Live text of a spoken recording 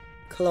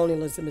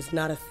Colonialism is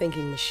not a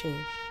thinking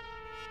machine,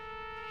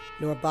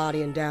 nor a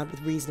body endowed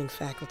with reasoning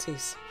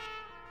faculties.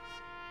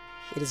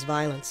 It is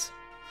violence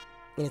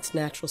in its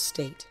natural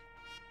state,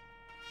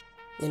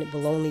 and it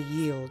will only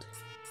yield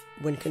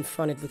when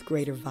confronted with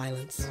greater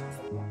violence.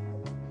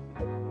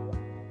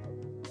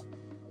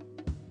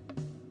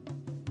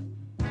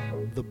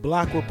 The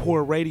Black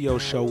Report radio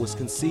show was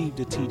conceived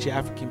to teach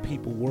African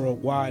people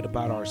worldwide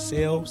about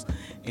ourselves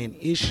and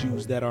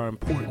issues that are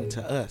important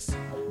to us.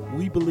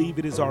 We believe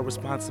it is our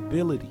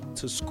responsibility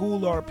to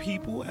school our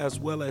people as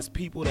well as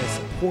people that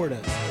support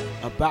us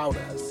about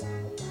us.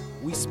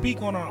 We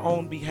speak on our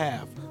own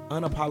behalf,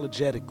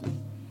 unapologetically.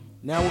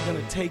 Now we're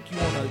going to take you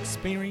on an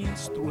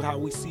experience through how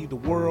we see the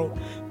world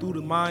through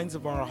the minds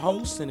of our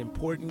hosts and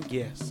important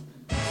guests.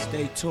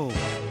 Stay tuned.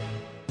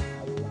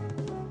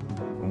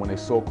 When they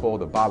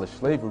so-called abolished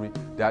slavery,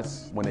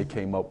 that's when they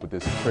came up with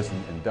this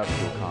prison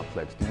industrial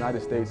complex. The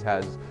United States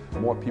has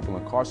more people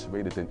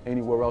incarcerated than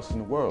anywhere else in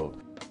the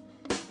world.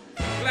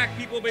 Black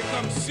people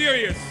become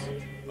serious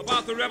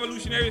about the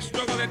revolutionary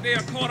struggle that they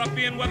are caught up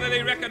in, whether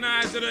they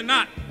recognize it or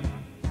not.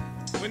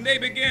 When they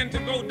begin to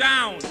go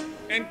down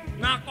and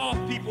knock off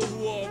people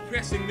who are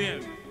oppressing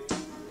them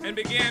and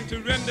begin to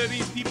render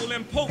these people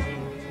impotent,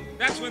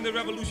 that's when the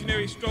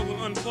revolutionary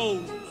struggle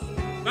unfolds.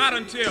 Not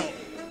until.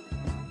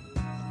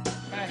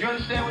 You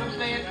understand what I'm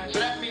saying? So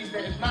that means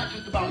that it's not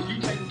just about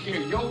you taking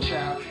care of your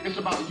child, it's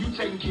about you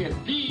taking care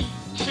of these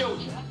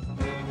children.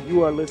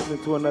 You are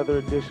listening to another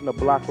edition of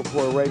Black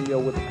Report Radio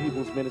with the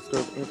People's Minister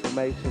of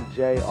Information,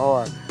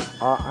 J.R.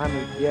 Our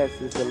honored guest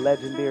is the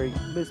legendary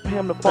Miss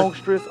Pam the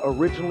Funkstress,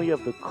 originally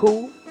of the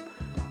Coup,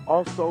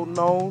 also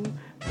known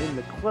in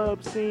the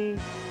club scene,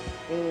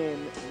 and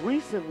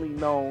recently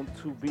known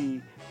to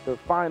be the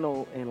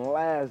final and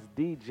last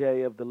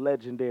DJ of the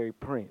legendary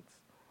Prince.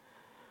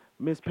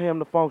 Miss Pam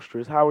the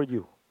Funkstress, how are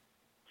you?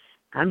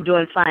 I'm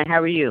doing fine.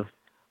 How are you?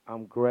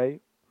 I'm great.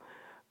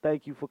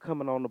 Thank you for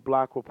coming on the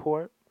Block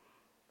Report.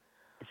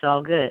 It's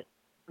all good.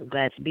 I'm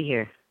glad to be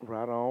here.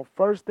 Right on.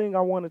 First thing I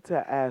wanted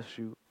to ask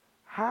you,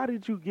 how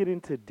did you get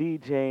into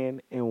DJing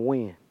and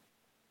when?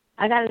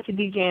 I got into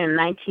DJing in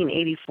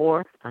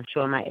 1984. I'm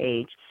showing my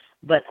age.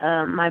 But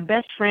my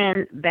best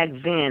friend back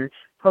then,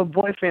 her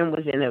boyfriend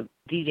was in a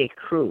DJ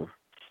crew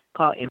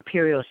called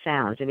Imperial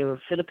Sounds, and they were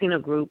a Filipino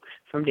group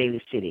from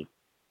Daly City.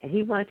 And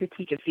he wanted to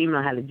teach a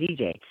female how to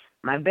DJ.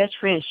 My best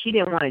friend, she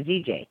didn't want to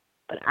DJ,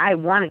 but I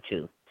wanted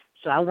to.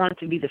 So I wanted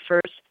to be the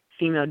first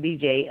female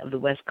DJ of the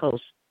West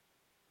Coast,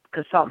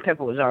 because Salt and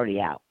Pepper was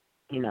already out,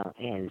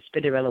 and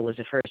Spinderella was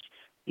the first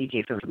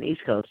DJ from the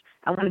East Coast.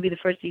 I wanted to be the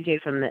first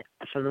DJ from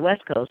the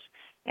West Coast,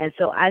 and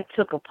so I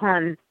took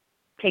upon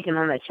taking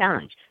on that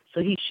challenge.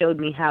 So he showed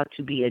me how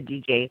to be a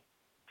DJ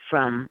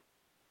from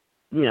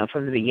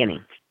the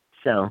beginning.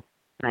 So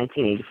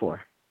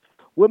 1984.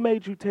 What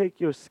made you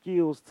take your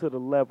skills to the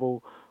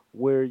level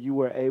where you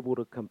were able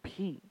to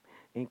compete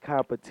in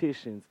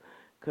competitions?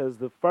 Because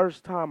the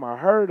first time I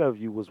heard of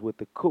you was with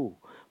the Coup,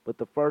 but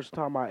the first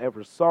time I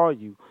ever saw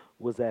you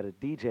was at a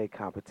DJ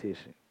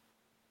competition.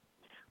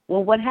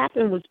 Well, what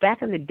happened was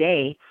back in the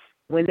day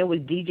when there was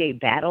DJ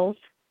battles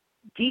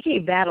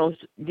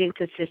didn't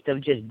consist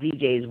of just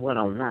DJs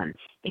one-on-one.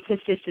 It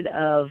consisted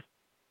of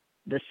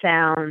the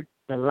sound,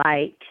 the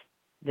light,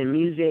 the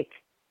music.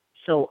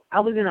 So I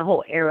was in a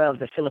whole era of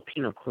the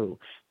Filipino crew.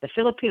 The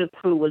Filipino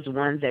crew was the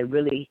ones that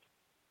really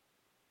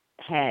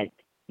had,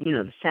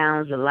 the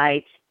sounds, the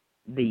lights,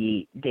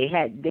 they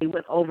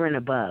went over and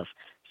above.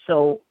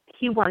 So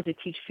he wanted to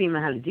teach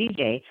female how to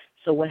DJ.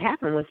 So what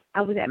happened was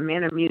I was at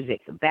Manor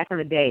Music back in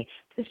the day.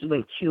 This is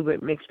when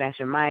Cubert,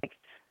 Mixmaster Mike.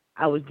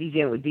 I was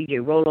DJing with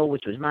DJ Rolo,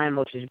 which was mine,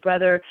 Mocha's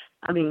brother.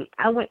 I mean,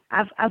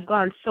 I've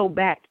gone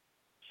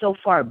so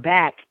far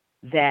back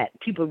that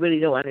people really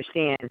don't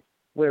understand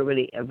where it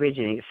really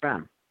originated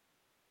from.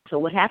 So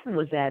what happened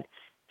was that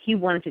he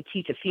wanted to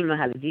teach a female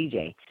how to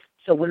DJ.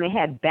 So when they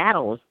had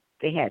battles,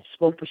 they had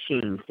smoke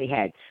machines, they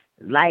had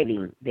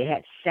lighting, they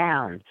had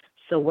sound.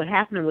 So what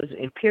happened was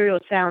Imperial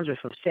Sounds were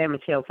from San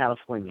Mateo,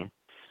 California.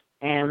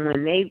 And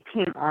when they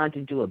came on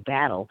to do a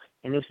battle,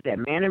 and it was at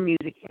Manor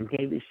Music in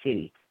Daly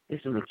City, this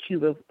is when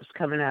Cuba was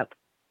coming up,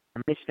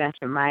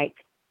 Mixmaster Mike,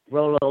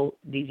 Rolo,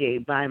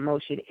 DJ Blind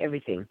Motion,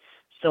 everything.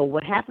 So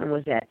what happened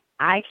was that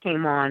I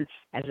came on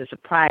as a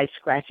surprise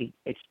scratching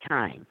It's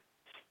Time.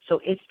 So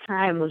It's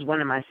Time was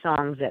one of my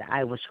songs that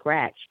I was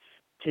scratched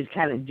to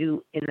kind of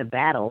do in the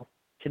battle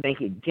to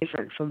make it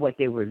different from what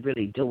they were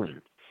really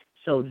doing.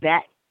 So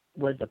that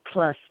was the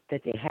plus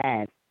that they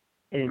had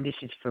in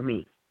addition for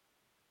me.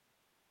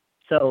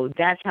 So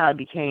that's how it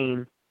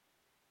became.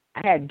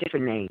 I had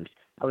different names.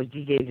 I was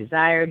DJ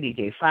Desire,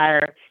 DJ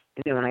Fire,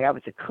 and then when I got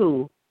with the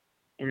Coup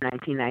in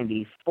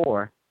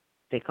 1994,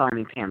 they called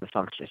me Pam the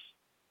Funkstress.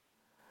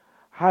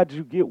 How'd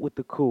you get with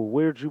the Coup?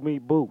 Where'd you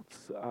meet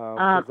Boots?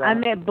 I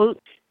met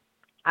Boots.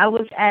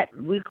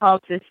 We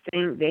called this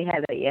thing, they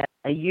had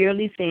a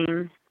yearly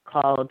thing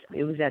called,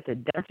 it was at the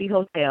Dunphy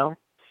Hotel,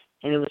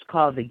 and it was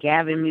called the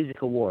Gavin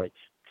Music Awards.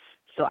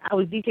 So I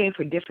was DJing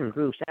for different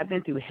groups. I've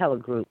been through hella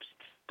groups.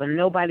 but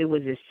nobody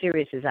was as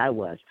serious as I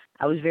was.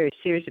 I was very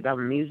serious about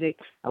my music.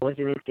 I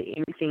wasn't into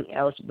anything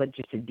else but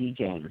just a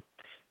DJing.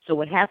 So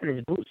what happened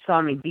is Boots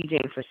saw me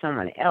DJing for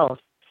someone else,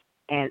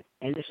 and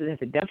this was at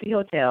the Duffy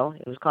Hotel.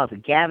 It was called the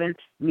Gavin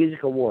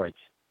Music Awards.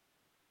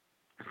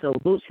 So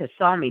Boots had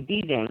saw me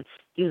DJing.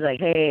 He was like,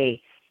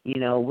 hey,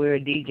 we're a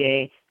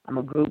DJ. I'm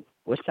a group.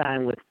 We're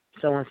signed with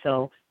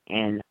so-and-so,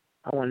 and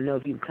I want to know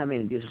if you can come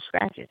in and do some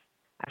scratches.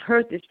 I've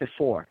heard this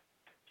before.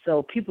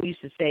 So people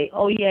used to say,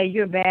 oh, yeah,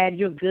 you're bad,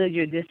 you're good,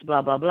 you're this,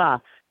 blah, blah, blah.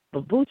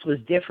 But Boots was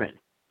different.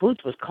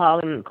 Boots was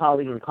calling and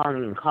calling and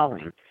calling and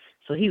calling.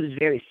 So he was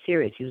very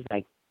serious.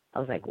 I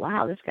was like,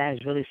 wow, this guy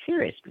is really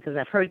serious because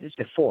I've heard this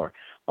before.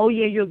 Oh,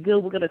 yeah, you're good,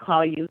 we're going to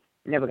call you.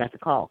 Never got the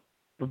call.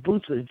 But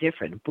Boots was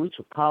different. Boots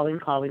was calling.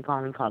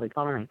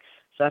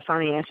 So I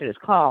finally answered his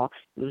call.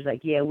 He was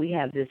like, yeah, we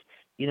have this,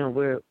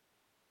 we're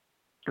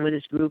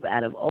this group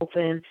out of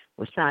Oakland.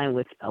 We're signed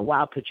with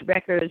Wild Pitch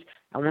Records.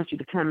 I want you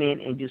to come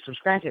in and do some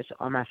scratches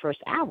on my first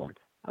album.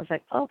 I was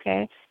like,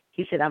 okay.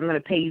 He said, I'm going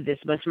to pay you this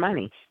much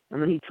money.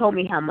 And when he told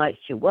me how much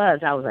it was,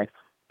 I was like,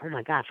 oh,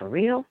 my God, for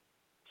real?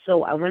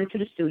 So I went into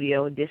the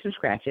studio, did some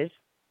scratches.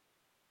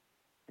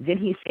 Then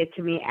he said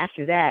to me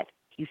after that,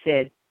 he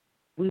said,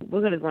 we're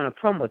going to go on a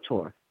promo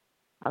tour.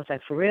 I was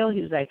like, for real?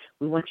 He was like,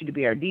 we want you to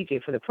be our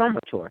DJ for the promo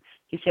tour.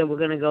 He said, we're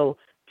going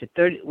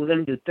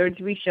to do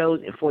 33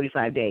 shows in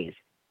 45 days.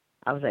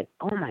 I was like,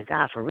 oh, my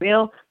God, for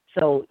real?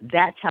 So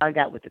that's how I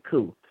got with the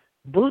coup.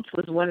 Boots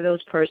was one of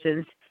those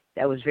persons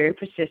that was very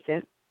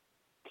persistent.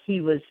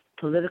 He was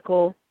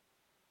political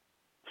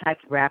type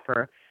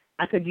rapper.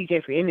 I could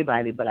DJ for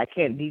anybody, but I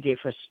can't DJ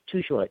for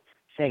Too Short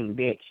saying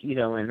bitch,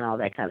 and all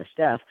that kind of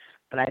stuff.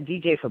 But I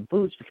DJ for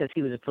Boots because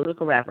he was a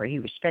political rapper. He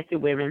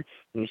respected women.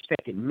 He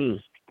respected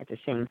me at the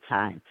same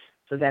time.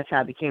 So that's how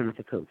I became with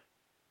the coup.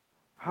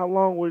 How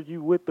long were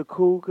you with the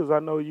Cool? Because I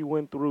know you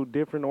went through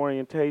different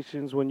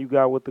orientations when you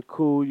got with the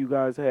Cool. You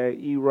guys had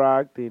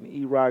E-Rock, then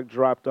E-Rock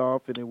dropped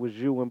off, and it was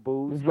you and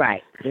Boots.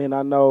 Right. Then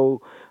I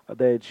know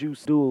that you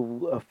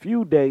do a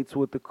few dates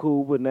with the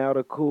Cool, but now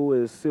the Cool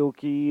is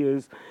Silky,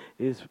 is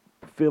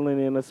filling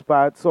in a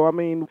spot. So, I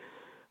mean,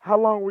 how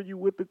long were you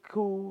with the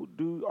Cool?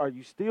 Are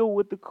you still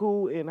with the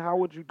Cool? And how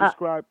would you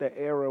describe the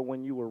era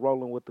when you were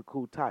rolling with the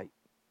Cool tight?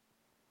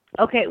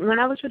 Okay, when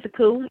I was with the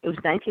coup, it was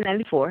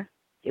 1994.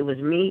 It was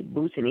me,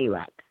 Boots, and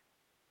E-Rock.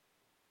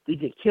 We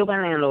did Kill by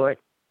Landlord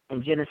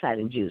and Genocide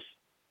and Juice.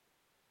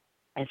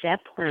 At that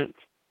point,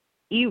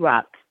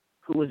 E-Rock,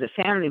 who was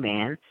a family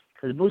man,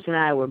 because Boots and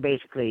I were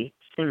basically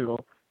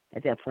single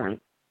at that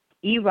point,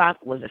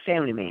 E-Rock was a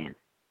family man.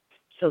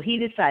 So he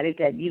decided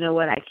that, you know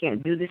what, I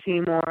can't do this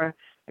anymore.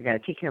 I got to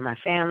take care of my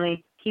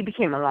family. He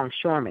became a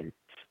longshoreman.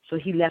 So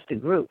he left the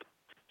group.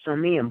 So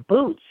me and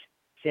Boots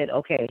said,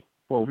 okay,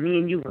 well, me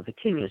and you will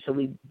continue. So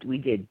we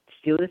did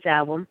Steal This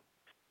Album.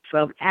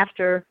 From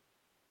after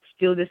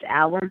Steal This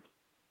Album,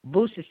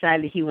 Boots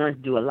decided he wanted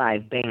to do a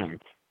live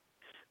band.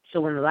 So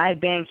when the live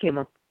band came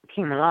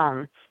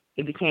along,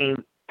 it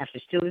became, after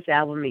Steal This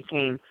Album, it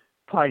became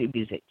party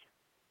music.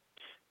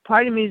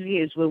 Party music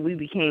is when we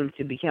became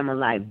a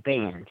live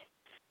band.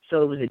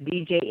 So it was a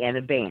DJ and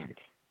a band.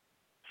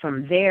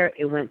 From there,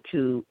 it went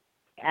to,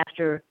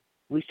 after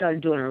we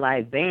started doing a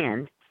live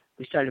band,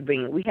 we started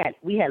bringing, we had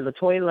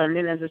LaToya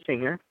London as a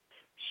singer.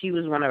 She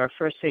was one of our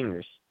first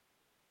singers.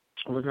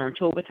 I was on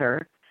tour with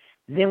her.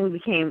 Then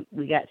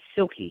we got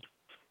Silky.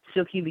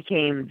 Silky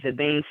became the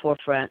main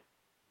forefront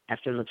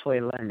after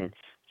LaToya London.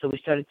 So we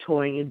started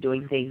touring and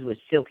doing things with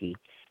Silky.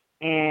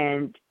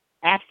 And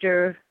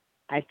after,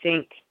 I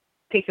think,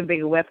 Pick a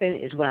Bigger Weapon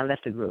is when I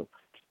left the group.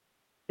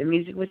 The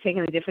music was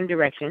taking a different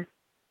direction.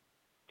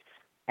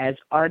 As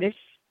artists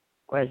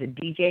or as a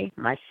DJ,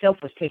 myself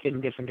was taking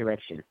a different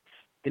direction.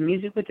 The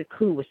music with the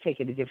coup was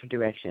taking a different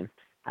direction.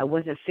 I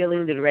wasn't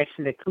feeling the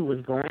direction the coup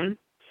was going.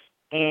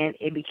 And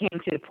it became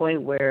to the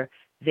point where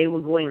they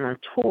were going on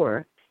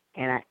tour,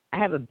 and I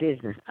have a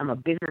business. I'm a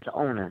business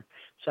owner,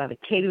 so I have a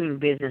catering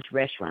business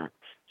restaurant.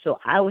 So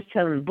I was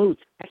telling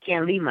Boots, I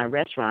can't leave my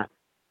restaurant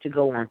to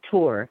go on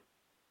tour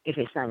if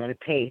it's not going to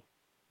pay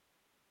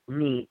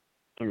me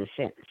in a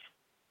sense.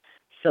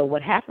 So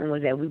what happened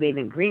was that we made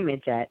an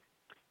agreement that,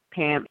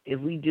 Pam, if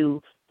we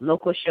do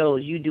local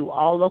shows, you do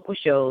all local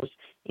shows,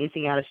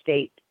 anything out of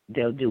state,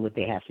 they'll do what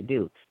they have to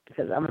do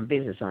because I'm a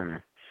business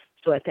owner.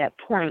 So at that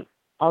point,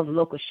 all the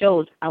local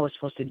shows I was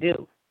supposed to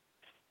do.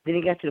 Then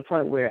it got to the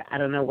point where I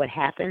don't know what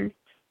happened,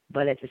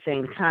 but at the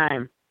same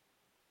time,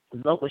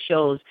 local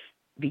shows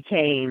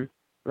became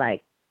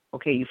like,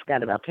 okay, you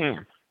forgot about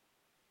Pam.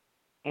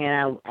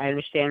 And I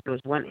understand there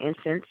was one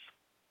instance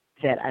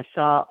that I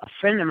saw a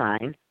friend of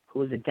mine who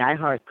was a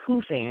diehard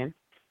Coup fan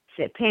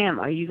said, Pam,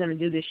 are you going to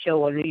do this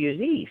show on New Year's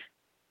Eve?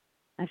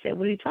 I said,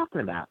 what are you talking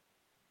about?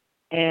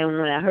 And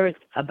when I heard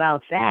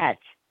about that,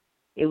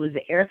 it was the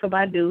Erykah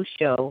Badu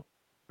show,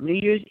 New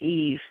Year's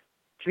Eve,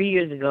 3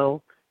 years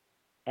ago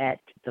at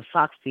the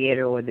Fox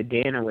Theater or the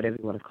Den or whatever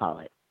you want to call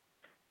it.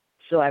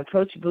 So I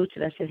approached Boots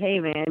and I said, hey,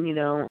 man,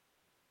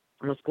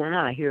 what's going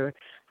on? I hear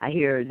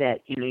that,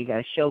 you got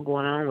a show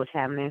going on. What's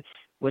happening?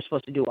 We're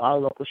supposed to do all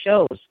local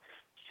shows.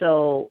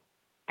 So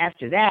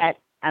After that,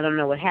 I don't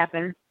know what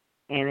happened,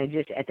 and it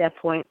just at that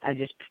point, I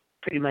just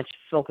pretty much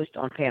focused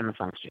on Pam the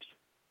Funkstress.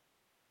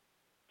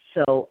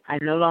 So I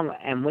no longer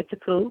am with the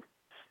crew.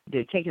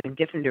 They're taking a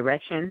different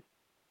direction.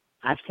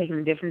 I've taken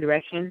a different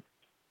direction,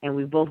 and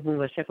we both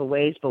move our separate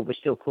ways, but we're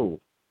still cool.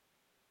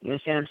 You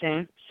understand what I'm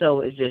saying?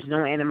 So there's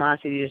no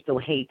animosity, there's no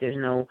hate, there's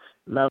no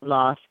love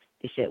lost.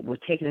 It's that we're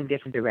taking a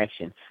different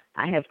direction.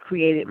 I have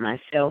created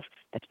myself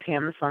as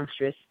Pam the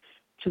Funkstress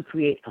to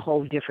create a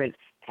whole different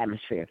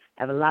atmosphere.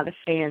 I have a lot of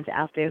fans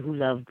out there who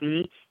love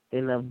me.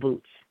 They love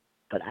Boots.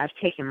 But I've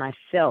taken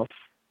myself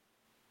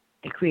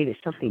and created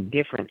something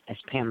different as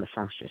Pam the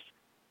Funkstress.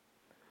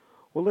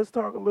 Well, let's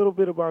talk a little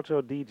bit about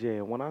your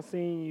DJing. When I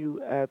seen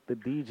you at the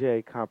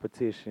DJ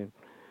competition,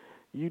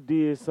 you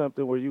did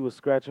something where you was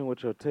scratching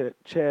with your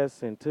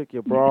chest and took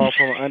your bra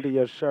from under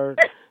your shirt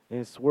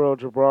and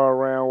swirled your bra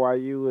around while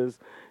you was,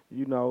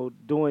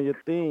 doing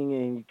your thing,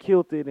 and you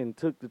killed it and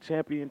took the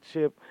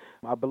championship,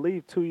 I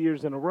believe, 2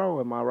 years in a row.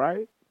 Am I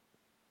right?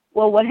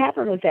 Well, what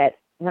happened was that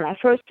when I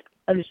first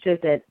understood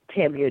that,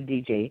 Pam, you're a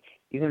DJ,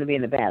 you're going to be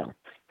in a battle,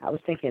 I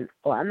was thinking,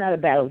 oh, I'm not a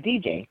battle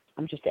DJ.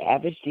 I'm just an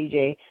average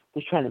DJ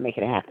who's trying to make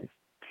it happen.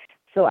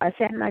 So I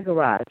sat in my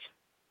garage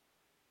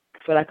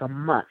for like a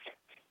month.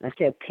 And I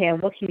said, Pam,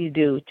 what can you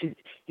do?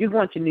 You're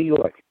going to New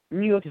York.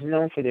 New York is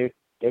known for their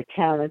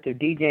talent, their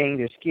DJing,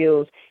 their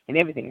skills, and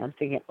everything. I'm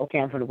thinking, okay,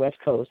 I'm from the West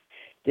Coast.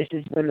 This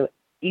is when the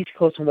East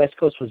Coast and West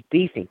Coast was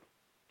beefing.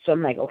 So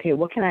I'm like, okay,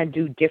 what can I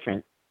do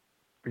different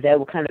that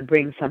will kind of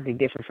bring something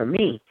different for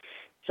me?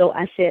 So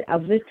I said, I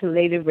was listening to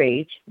Lady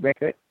Rage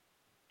record.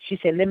 She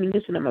said, let me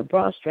loosen up my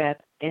bra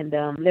strap and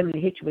let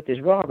me hit you with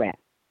this raw rap.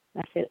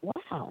 And I said,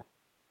 wow.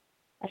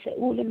 I said,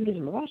 ooh, let me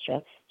loosen my bra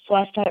strap. So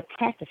I started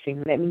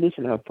practicing, let me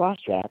loosen my bra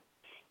strap,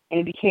 and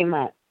it became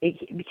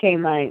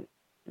my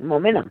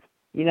momentum.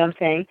 You know what I'm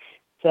saying?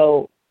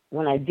 So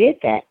when I did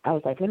that, I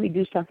was like, let me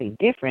do something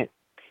different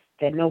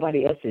that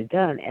nobody else has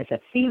done. As a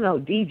female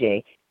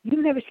DJ,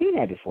 you've never seen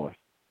that before.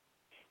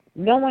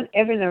 No one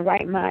ever in their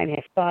right mind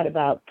has thought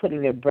about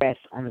putting their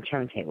breasts on the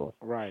turntable.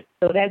 Right.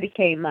 So that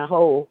became my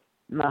whole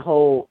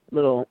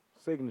little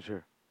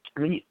signature.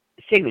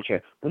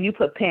 Signature. When you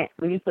put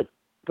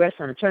breasts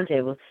on the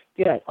turntable,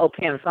 you're like, oh,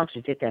 Pam the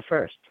Funkstress did that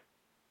first.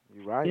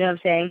 You're right. You know what I'm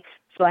saying?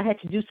 So I had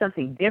to do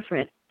something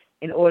different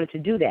in order to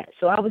do that.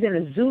 So I was in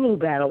a Zulu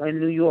battle in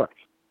New York.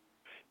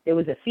 There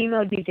was a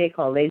female DJ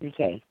called Lazy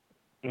K,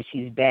 and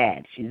she's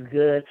bad. She's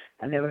good.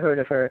 I've never heard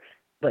of her.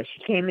 But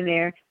she came in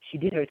there, she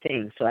did her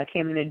thing. So I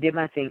came in there and did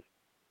my thing.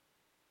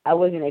 I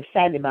wasn't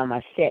excited about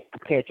my set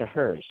compared to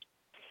hers.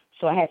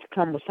 So I had to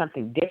come with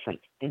something different.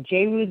 And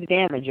J. Rue the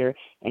Damager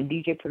and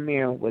DJ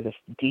Premier were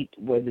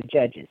the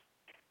judges.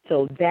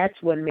 So that's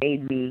what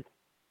made me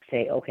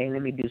say, okay,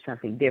 let me do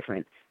something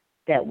different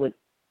that would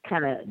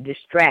kind of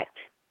distract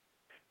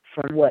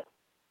from what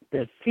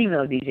the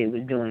female DJ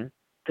was doing,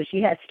 because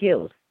she had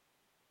skills.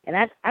 And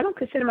I don't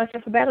consider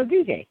myself a battle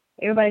DJ.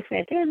 Everybody's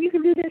saying, damn, you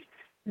can do this.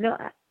 No,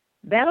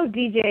 battle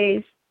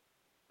DJs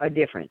are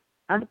different.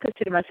 I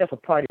consider myself a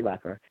party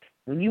rocker.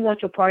 When you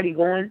want your party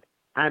going,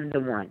 I'm the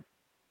one.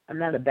 I'm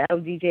not a battle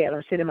DJ. I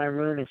don't sit in my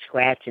room and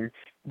scratch and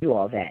do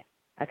all that.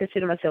 I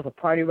consider myself a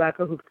party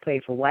rocker who can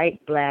play for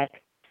white,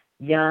 black,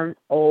 young,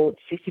 old,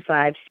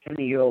 65,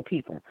 70-year-old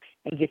people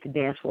and get the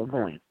dance floor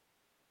going.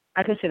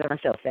 I consider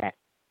myself that.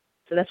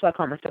 So that's why I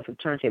call myself a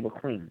turntable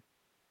queen.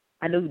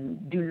 I do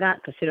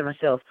not consider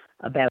myself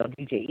a battle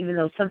DJ. Even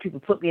though some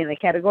people put me in the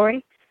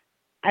category,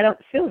 I don't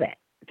feel that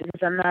because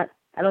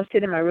I don't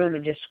sit in my room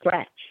and just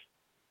scratch.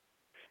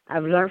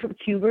 I've learned from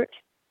Qbert.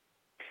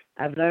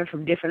 I've learned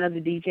from different other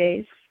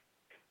DJs.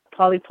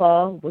 Paulie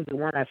Paul was the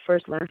one I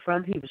first learned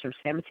from. He was from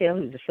San Mateo.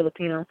 He was a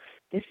Filipino.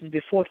 This is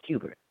before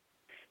Qbert.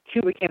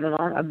 Qbert came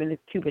along. I've been to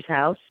Qbert's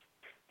house.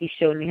 He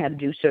showed me how to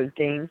do certain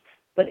things,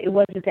 but it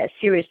wasn't that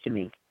serious to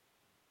me.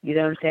 You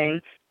know what I'm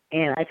saying?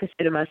 And I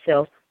consider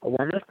myself a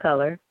woman of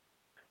color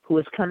who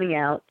is coming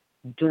out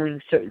doing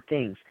certain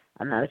things.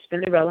 I'm not a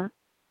Spinderella.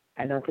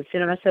 I don't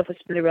consider myself a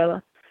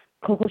Spinderella.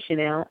 Coco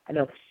Chanel,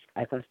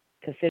 I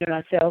consider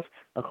myself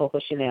a Coco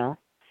Chanel.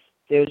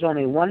 There's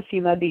only one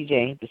female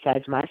DJ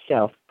besides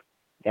myself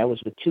that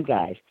was with two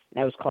guys.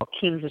 And that was called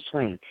Kings of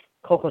Swing,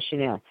 Coco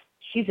Chanel.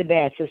 She's a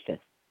bad sister.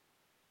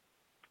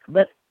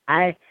 But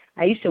I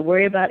used to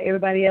worry about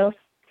everybody else.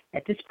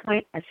 At this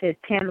point, I said,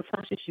 Pam the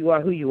Funkstress, you are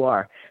who you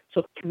are.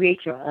 So create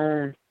your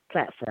own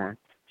platform.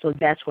 So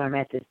that's where I'm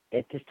at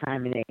this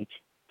time and age.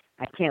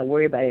 I can't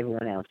worry about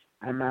everyone else.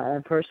 I'm my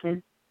own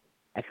person.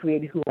 I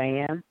created who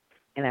I am,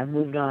 and I've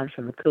moved on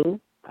from the coup.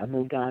 I've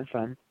moved on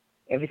from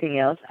everything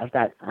else. I've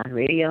got on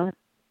radio.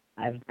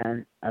 I've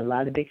done a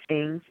lot of big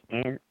things,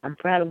 and I'm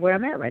proud of where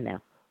I'm at right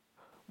now.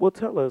 Well,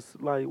 tell us,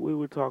 like we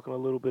were talking a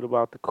little bit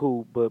about the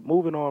coup, but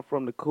moving on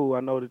from the coup, I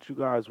know that you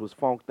guys was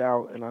funked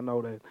out, and I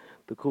know that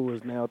the coup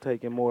is now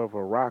taking more of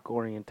a rock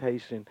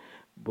orientation.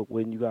 But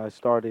when you guys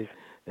started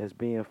as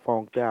being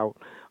funked out.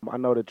 I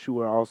know that you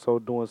were also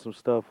doing some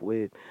stuff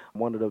with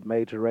one of the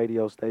major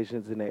radio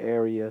stations in the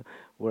area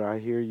where I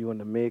hear you in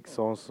the mix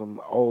on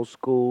some old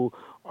school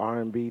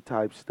R&B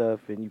type stuff,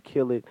 and you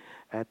kill it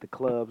at the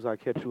clubs. I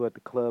catch you at the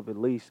club at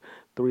least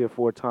 3 or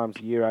 4 times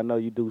a year. I know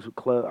you do some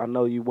club. I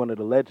know you one of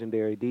the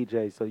legendary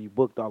DJs, so you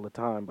booked all the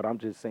time. But I'm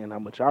just saying how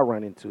much I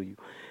run into you,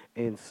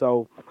 and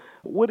so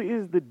what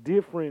is the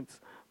difference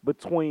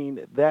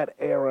between that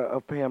era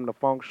of Pam the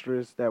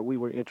Funkstress that we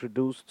were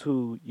introduced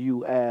to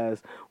you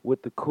as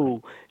with the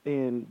cool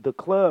and the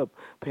club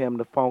Pam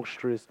the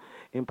Funkstress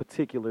in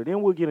particular?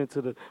 Then we'll get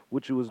into the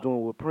what you was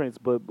doing with Prince,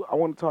 but I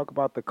want to talk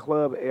about the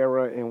club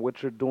era and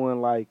what you're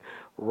doing like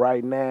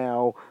right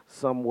now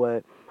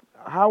somewhat.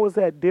 How is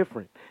that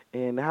different?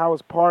 And how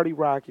is party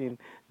rocking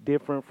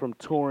different from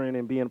touring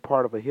and being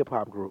part of a hip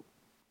hop group?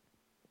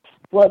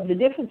 Well, the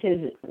difference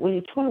is when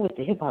you're touring with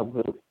the hip hop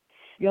group,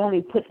 you're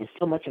only put in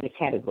so much of a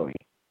category.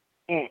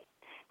 And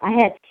I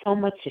had so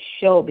much to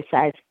show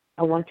besides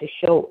I wanted to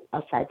show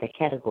outside that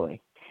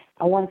category.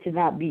 I wanted to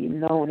not be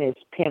known as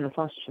Pam the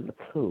Funkstress from the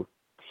Coup,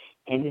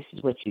 and this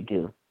is what you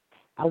do.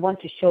 I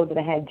wanted to show that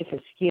I had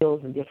different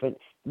skills and different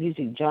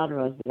music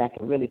genres that I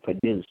could really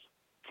produce.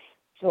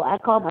 So I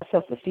called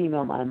myself the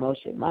female My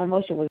Emotion. My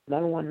Emotion was the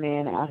number one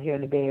man out here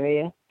in the Bay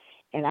Area,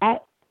 and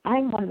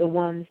I'm one of the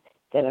ones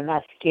that are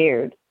not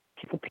scared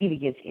to compete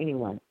against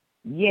anyone.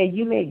 Yeah,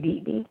 you may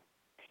beat me,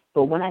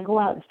 but when I go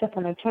out and step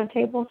on the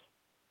turntables,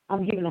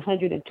 I'm giving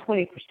 120%.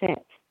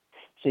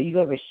 So you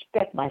got to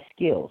respect my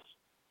skills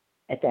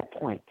at that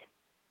point.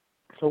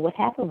 So what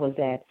happened was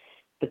that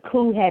the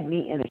Coup had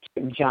me in a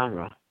certain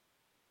genre.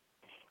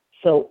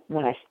 So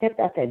when I stepped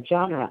out that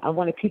genre, I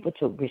wanted people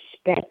to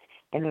respect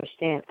and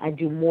understand I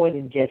do more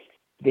than just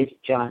this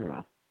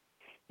genre.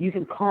 You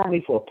can call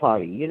me for a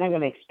party. You're not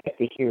going to expect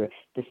to hear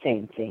the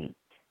same thing.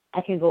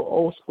 I can go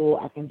old school.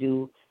 I can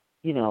do,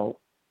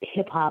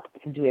 hip hop. I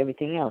can do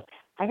everything else.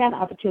 I got an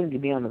opportunity to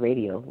be on the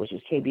radio, which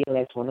was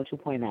KBLX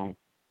 102.9.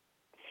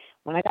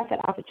 When I got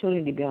that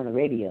opportunity to be on the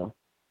radio,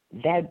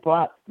 that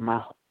brought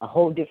a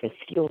whole different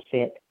skill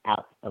set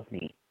out of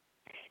me.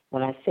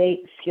 When I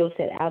say skill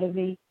set out of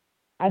me,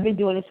 I've been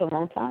doing this a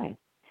long time.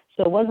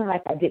 So it wasn't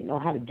like I didn't know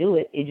how to do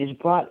it. It just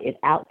brought it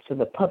out so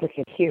the public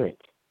could hear it.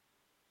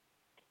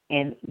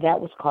 And that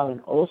was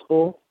calling old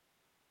school,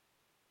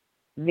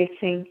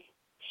 mixing,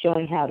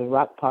 showing how to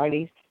rock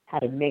parties, how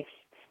to mix.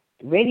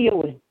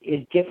 Radio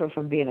is different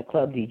from being a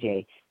club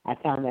DJ. I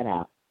found that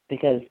out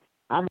because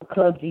I'm a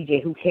club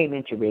DJ who came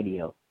into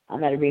radio.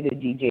 I'm not a radio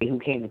DJ who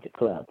came into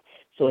club.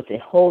 So it's a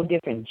whole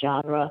different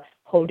genre,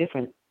 whole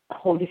different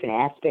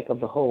aspect of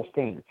the whole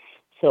thing.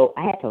 So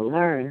I had to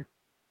learn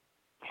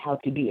how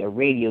to be a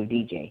radio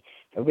DJ.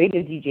 A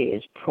radio DJ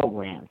is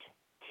programmed.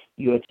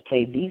 You are to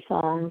play these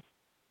songs.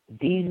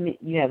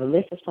 You have a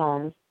list of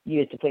songs. You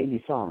have to play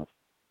these songs.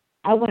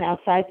 I went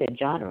outside that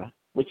genre,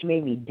 which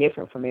made me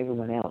different from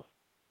everyone else.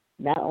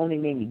 Not only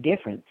made me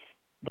different,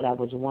 but I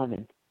was a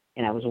woman,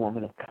 and I was a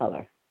woman of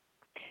color.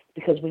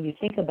 Because when you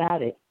think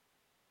about it,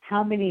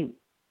 how many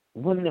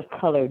women of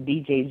color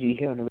DJs do you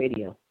hear on the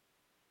radio?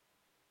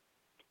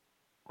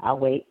 I'll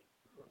wait.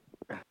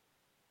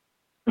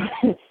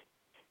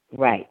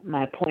 Right,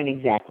 my point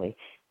exactly.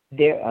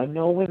 There are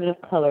no women of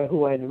color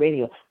who are in the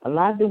radio. A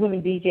lot of the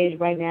women DJs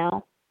right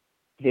now,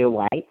 they're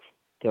white,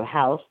 they're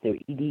house, they're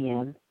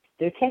EDM,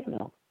 they're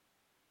techno.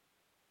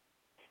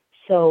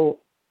 So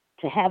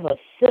to have a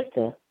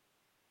sister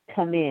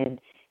come in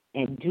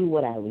and do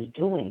what I was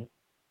doing,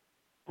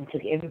 I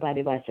took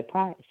everybody by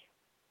surprise.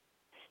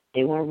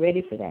 They weren't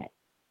ready for that.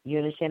 You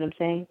understand what I'm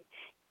saying?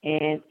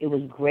 And it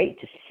was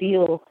great to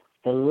feel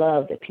the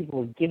love that people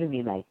were giving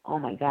me, like, oh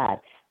my God.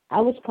 I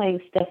was playing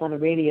stuff on the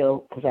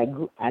radio because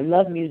I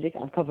love music.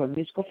 I'm from a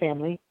musical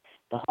family.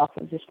 The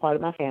Hawkins is part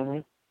of my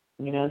family.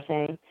 You know what I'm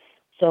saying?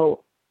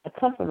 So I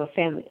come from a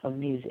family of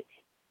music,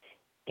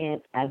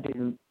 and I've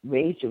been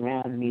raised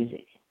around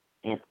music.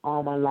 And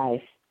all my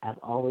life, I've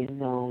always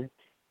known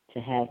to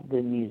have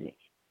good music.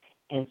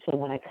 And so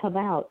when I come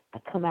out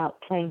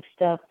playing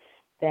stuff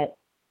that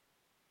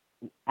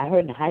I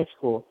heard in high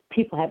school,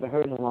 people haven't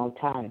heard in a long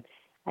time.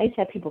 I used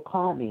to have people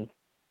call me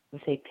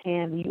and say,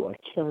 Pam, you are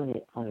killing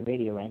it on the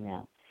radio right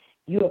now.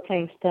 You are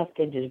playing stuff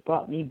that just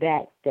brought me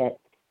back that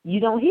you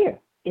don't hear.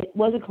 It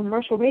wasn't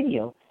commercial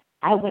radio.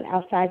 I went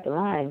outside the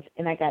lines,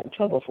 and I got in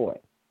trouble for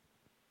it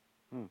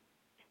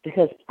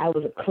because I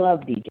was a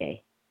club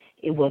DJ.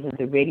 It wasn't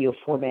the radio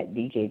format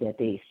DJ that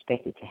they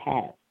expected to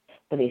have,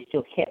 but they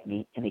still kept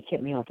me, and they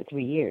kept me on for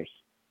 3 years.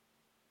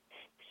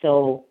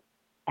 So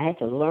I had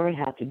to learn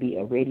how to be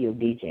a radio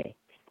DJ.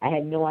 I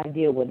had no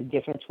idea what the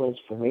difference was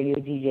from radio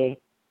DJ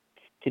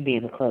to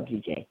being a club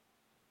DJ.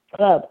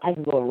 Club, I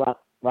can go and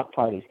rock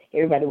parties.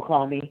 Everybody will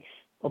call me,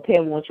 okay,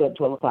 I want you at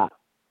 12 o'clock.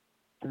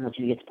 I want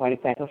you to get the party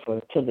back up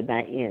till the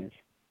night ends.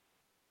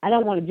 I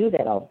don't want to do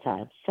that all the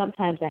time.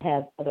 Sometimes I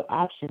have other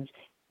options.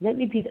 Let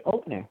me be the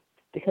opener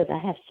because I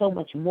have so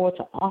much more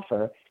to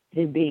offer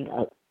than being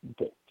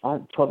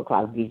on 12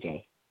 o'clock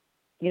DJ.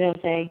 You know what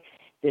I'm saying?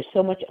 There's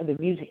so much other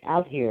music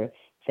out here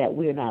that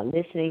we're not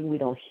listening, we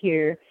don't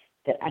hear,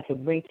 that I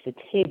could bring to the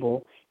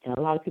table, and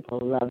a lot of people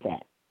love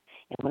that.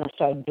 And when I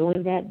started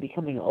doing that,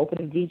 becoming an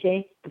opening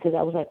DJ, because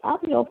I was like, I'll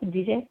be an open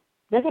DJ.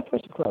 Let that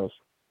person close.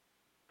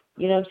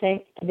 You know what I'm saying?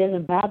 It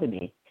doesn't bother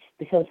me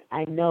because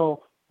I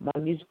know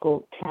my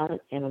musical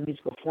talent and my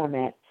musical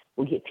format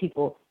will get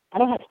people. I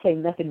don't have to play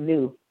nothing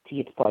new to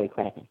get the party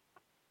cracking.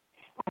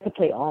 I can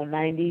play all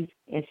 90s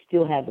and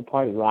still have the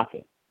party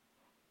rocking.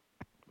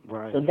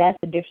 Right. So that's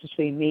the difference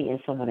between me and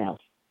someone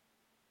else.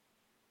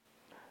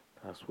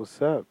 That's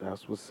what's up.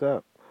 That's what's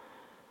up.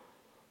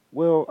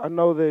 Well, I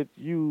know that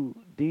you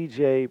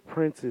DJ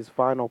Prince's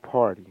final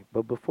party,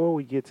 but before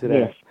we get to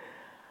Yes.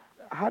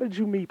 that, how did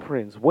you meet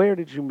Prince? Where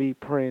did you meet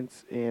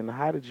Prince? And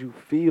how did you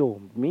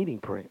feel meeting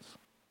Prince?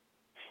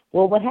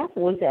 Well, what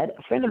happened was that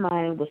a friend of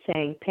mine was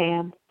saying,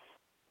 Pam,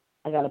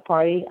 I got a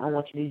party I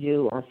want you to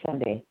do on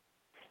Sunday.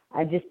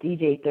 I just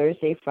DJed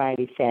Thursday,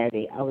 Friday,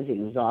 Saturday. I was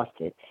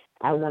exhausted.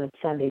 I wanted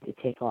Sunday to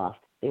take off.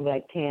 They were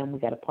like, Pam, we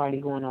got a party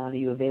going on. Are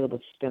you available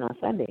to spend on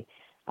Sunday?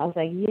 I was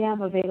like, yeah,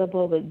 I'm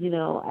available, but,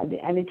 I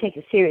didn't take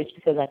it serious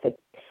because I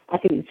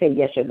could say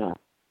yes or no,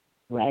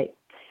 right?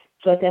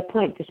 So at that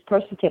point, this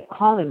person kept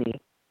calling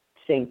me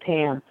saying,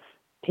 Pam,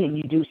 can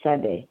you do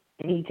Sunday?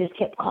 And he just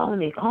kept calling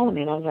me.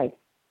 And I was like,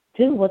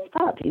 dude, what's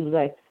up? He was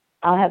like,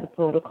 I'll have the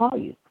promoter call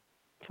you.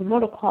 The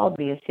promoter called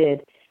me and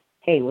said,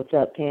 hey, what's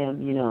up,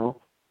 Pam?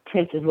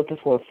 Prince is looking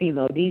for a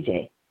female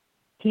DJ.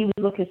 He was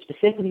looking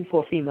specifically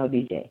for a female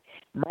DJ.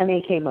 My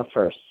name came up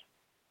first.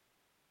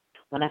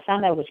 When I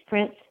found out it was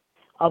Prince,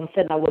 all of a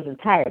sudden I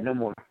wasn't tired no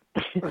more.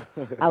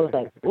 I was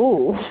like,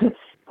 ooh.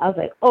 I was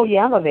like, oh,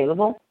 yeah, I'm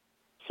available.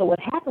 So what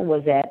happened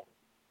was that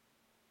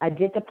I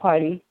did the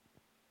party.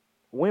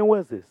 When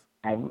was this?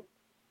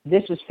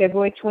 This was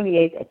February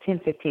 28th at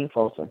 10:15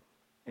 Folsom.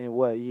 In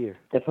what year?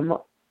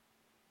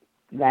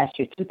 Last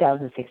year,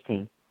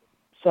 2016.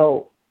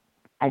 So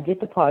I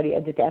did the party. I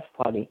did the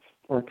after party.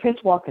 When Prince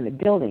walked in the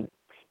building,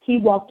 he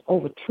walked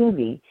over to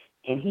me,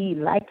 and he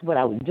liked what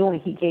I was doing.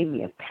 He gave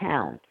me a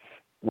pound.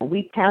 When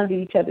we pounded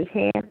each other's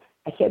hands,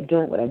 I kept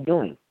doing what I'm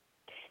doing.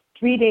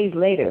 3 days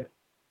later,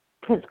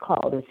 Prince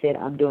called and said,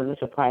 I'm doing a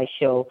surprise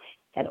show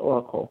at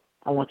Oracle.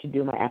 I want you to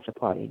do my after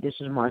party. This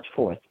was March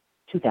 4th,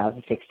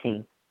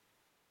 2016.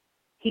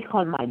 He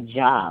called my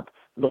job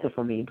looking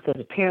for me because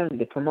apparently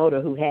the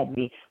promoter who had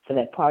me for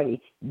that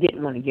party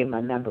didn't want to give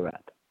my number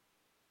up.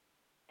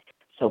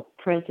 So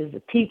Prince and the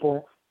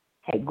people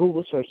had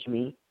Google searched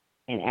me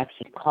and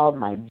actually called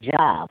my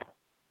job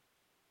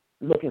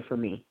looking for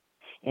me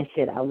and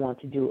said, I want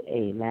to do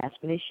a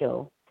last-minute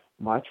show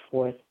March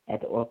 4th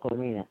at the Oracle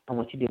Arena. I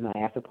want you to do my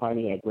after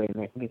party at Great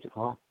American Music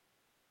Hall.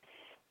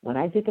 When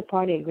I did the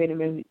party at Great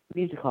American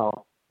Music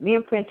Hall, me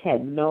and Prince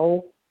had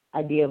no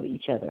idea of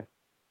each other.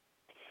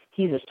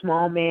 He's a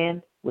small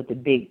man with a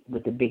big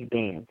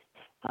band.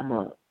 I'm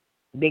a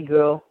big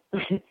girl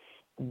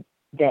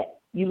that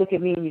you look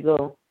at me and you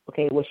go,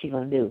 okay, what's she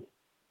gonna do?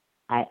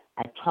 I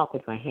talk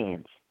with my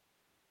hands.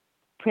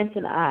 Prince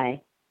and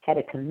I had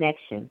a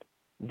connection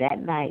that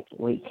night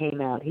when he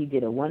came out. He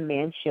did a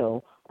one-man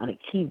show on a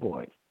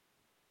keyboard.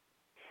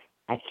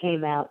 I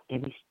came out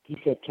and he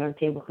said,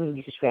 turntable clean,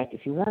 you can scratch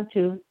if you want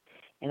to.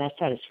 And I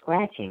started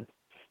scratching.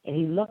 And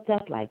he looked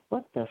up like,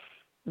 what the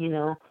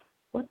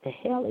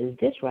hell is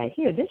this right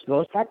here? This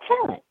girl's got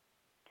talent.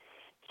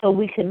 So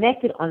we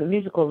connected on a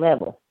musical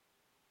level.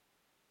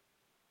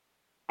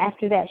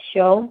 After that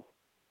show,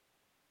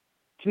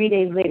 3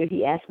 days later,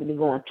 he asked me to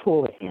go on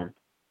tour with him.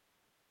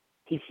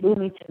 He flew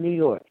me to New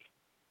York.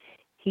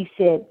 He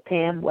said,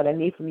 Pam, what I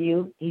need from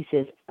you, he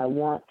says, I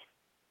want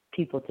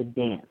people to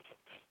dance.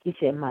 He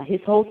said,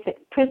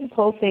 Prince's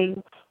whole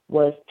thing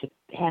was to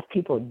have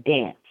people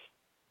dance.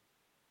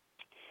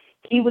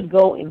 He would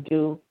go and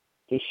do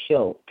his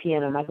show,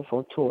 piano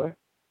microphone tour.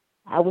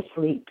 I would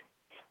sleep.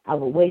 I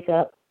would wake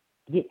up,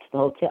 get to the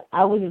hotel.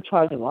 I was in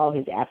charge of all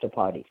his after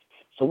parties.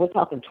 So we're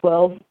talking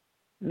 12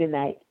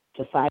 midnight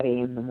to 5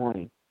 a.m. in the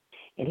morning.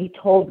 And he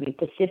told me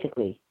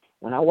specifically,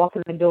 when I walk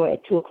in the door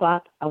at 2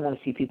 o'clock, I want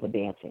to see people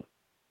dancing.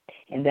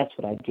 And that's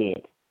what I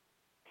did.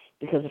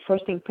 Because the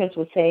first thing Prince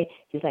would say,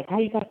 he's like, how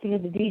you got to think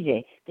of the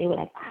DJ? They were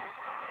like,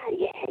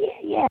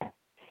 yeah.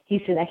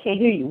 He said, I can't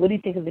hear you. What do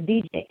you think of the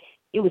DJ?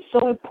 It was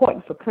so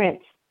important for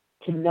Prince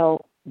to know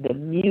the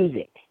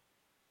music,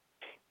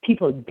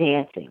 people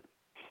dancing.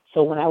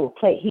 So when I would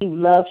play, he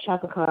loved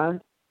Shaka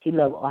Khan. He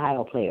loved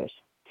Ohio players.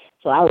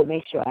 So I would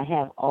make sure I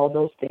have all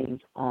those things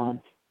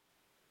on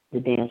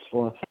the dance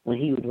floor when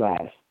he would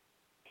drive.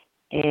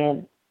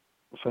 And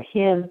for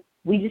him,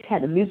 we just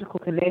had a musical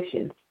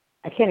connection.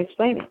 I can't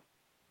explain it.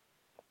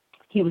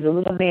 He was a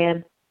little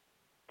man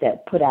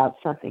that put out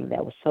something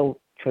that was so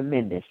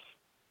tremendous.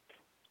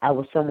 I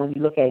was someone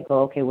you look at and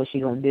go, okay, what's she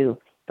going to do?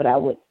 But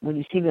when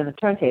you see me on the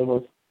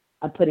turntables,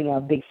 I'm putting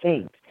out big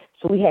things.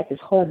 So we had this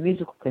whole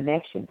musical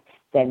connection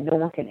that no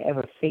one can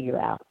ever figure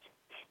out.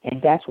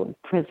 And that's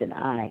what Prince and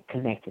I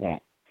connected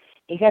at.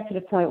 It got to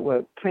the point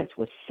where Prince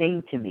would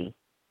sing to me.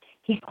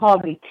 He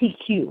called me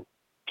TQ,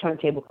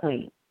 Turntable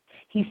Queen.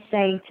 He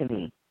sang to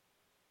me.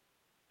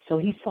 So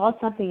he saw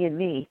something in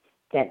me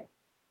that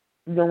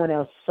no one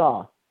else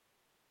saw.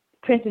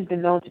 Prince has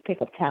been known to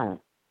pick up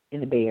talent in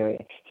the Bay Area.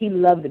 He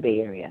loved the Bay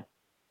Area.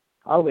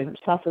 All the way from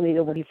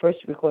Sausalito when he first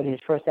recorded his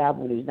first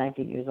album when he was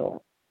 19 years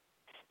old.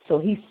 So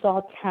he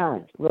saw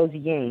talent, Rosie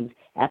Gaines,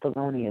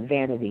 Apollonia,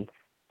 Vanity.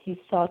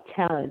 He saw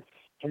talent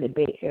in the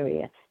Bay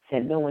Area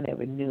that no one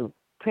ever knew.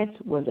 Prince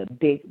was a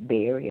big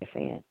Bay Area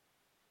fan.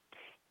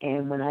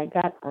 And when I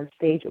got on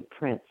stage with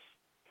Prince,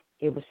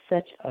 it was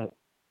such a,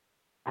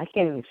 I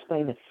can't even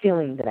explain the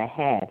feeling that I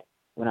had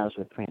when I was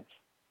with Prince.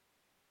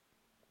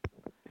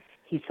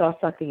 He saw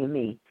something in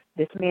me.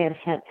 This man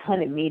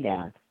hunted me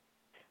down,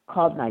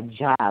 called my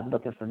job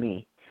looking for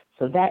me.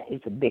 So that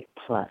is a big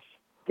plus.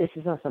 This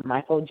is on some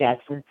Michael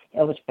Jackson,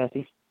 Elvis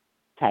Presley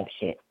type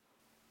shit.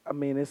 I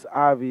mean, it's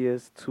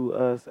obvious to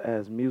us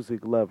as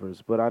music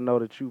lovers, but I know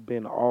that you've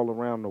been all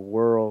around the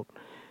world.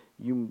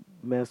 You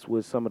mess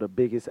with some of the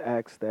biggest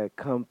acts that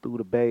come through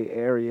the Bay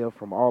Area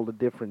from all the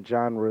different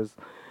genres.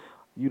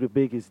 You the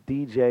biggest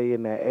DJ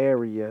in that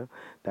area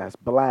that's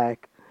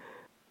black.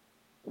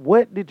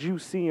 What did you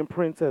see in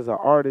Prince as an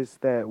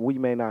artist that we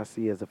may not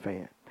see as a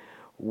fan?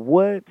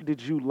 What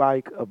did you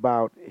like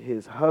about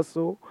his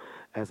hustle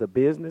as a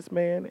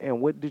businessman,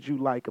 and what did you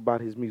like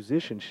about his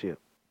musicianship?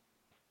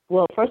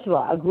 Well, first of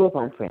all, I grew up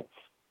on Prince.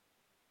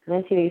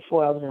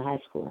 1984, I was in high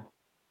school.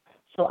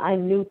 So I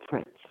knew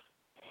Prince.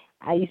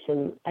 I used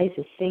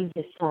to sing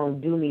his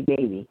song, Do Me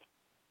Baby.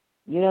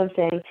 You know what I'm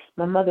saying?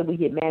 My mother would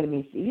get mad at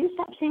me. You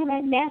stop singing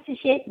that nasty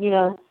shit, you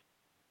know.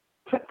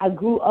 I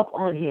grew up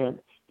on him.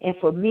 And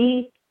for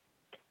me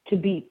to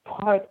be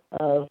part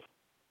of,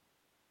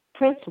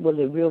 Prince was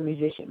a real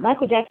musician.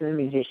 Michael Jackson is a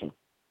musician,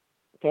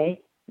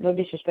 okay? No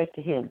disrespect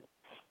to him.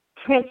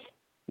 Prince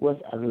was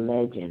a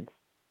legend.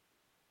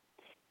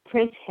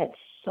 Prince had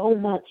so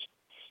much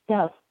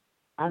stuff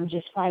I'm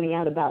just finding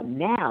out about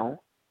now,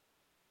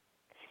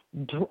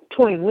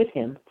 touring with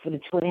him for the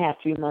 2.5,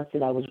 3 months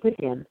that I was with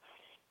him.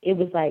 It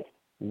was like,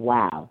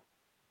 wow.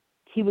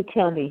 He would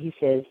tell me, he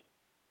says,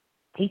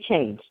 he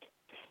changed.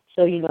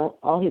 So, you know,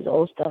 all his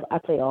old stuff, I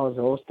play all his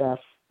old stuff.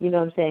 You know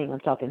what I'm saying? I'm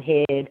talking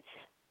Head,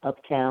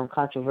 Uptown,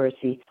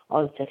 Controversy,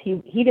 all the stuff.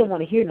 He didn't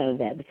want to hear none of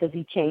that because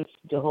he changed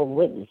Jehovah's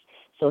Witness.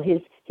 So his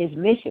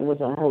mission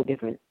was a whole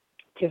different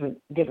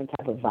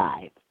type of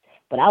vibe.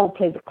 But I would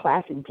play the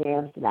classic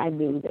jams that I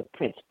knew that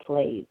Prince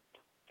played.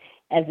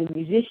 As a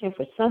musician,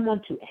 for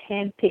someone to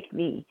handpick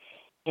me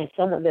and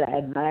someone that I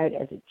admired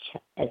as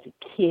a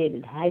kid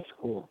in high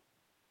school,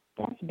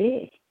 that's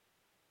big.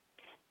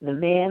 The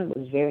man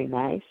was very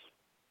nice,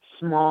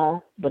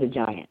 small, but a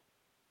giant.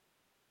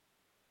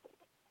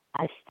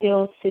 I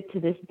still sit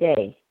to this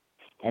day,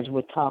 as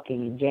we're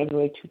talking in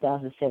January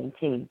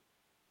 2017,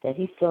 that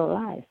he's still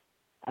alive.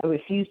 I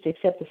refuse to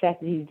accept the fact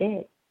that he's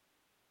dead.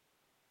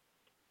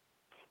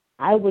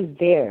 I was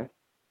there.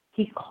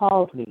 He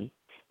called me.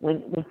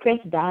 When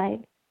Prince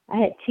died, I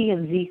had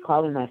TMZ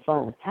calling my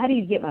phone. How do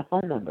you get my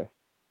phone number?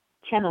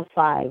 Channel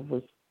 5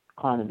 was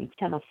calling me,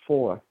 Channel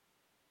 4.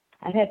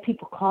 I've had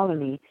people calling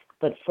me,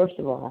 but first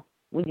of all,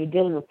 when you're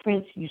dealing with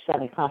Prince, you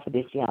sign a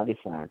confidentiality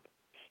form.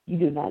 You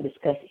do not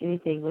discuss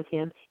anything with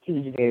him. He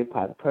was a very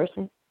private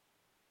person.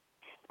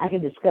 I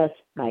can discuss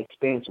my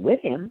experience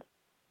with him,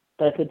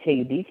 but I couldn't tell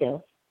you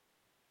details.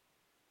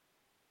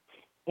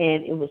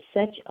 And it was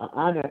such an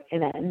honor,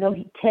 and I know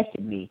he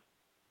tested me.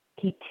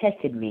 He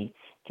tested me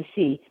to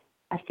see.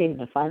 I stayed in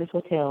the finest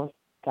hotels,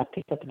 got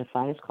picked up in the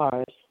finest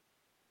cars,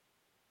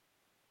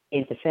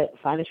 in the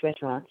finest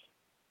restaurants.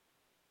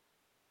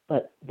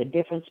 But the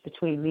difference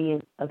between me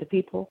and other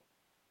people,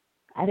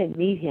 I didn't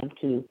need him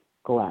to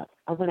go out.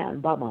 I went out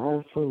and bought my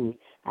own food.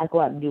 I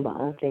go out and do my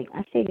own thing.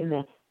 I stayed in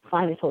the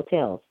finest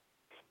hotels,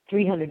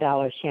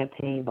 $300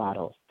 champagne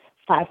bottles,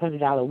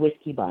 $500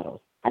 whiskey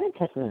bottles. I didn't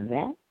touch none of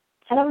that.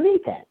 I don't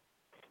need that.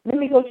 Let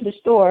me go to the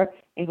store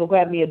and go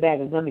grab me a bag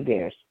of gummy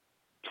bears,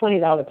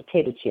 $20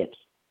 potato chips.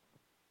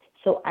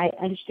 So I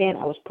understand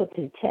I was put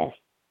to the test,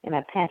 and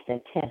I passed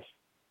that test.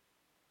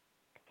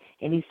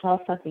 And he saw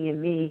something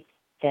in me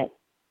that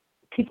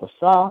people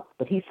saw,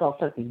 but he saw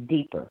something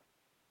deeper.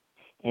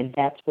 And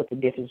that's what the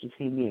difference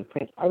between me and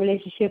Prince. Our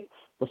relationship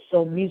was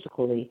so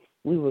musically,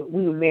 we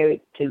were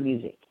married to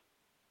music.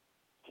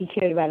 He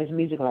cared about his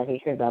music like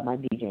I cared about my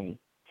DJing.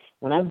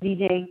 When I'm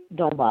DJing,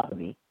 don't bother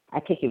me. I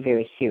take it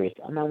very serious.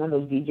 I'm not one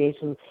of those DJs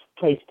who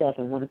play stuff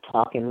and want to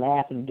talk and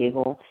laugh and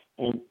giggle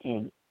and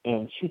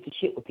shoot the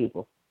shit with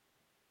people.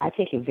 I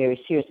take it very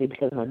seriously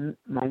because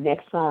my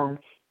next song,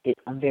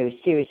 I'm very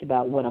serious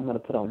about what I'm going to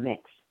put on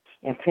next.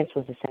 And Prince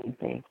was the same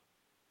thing.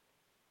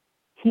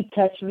 He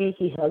touched me.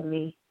 He hugged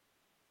me.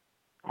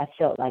 I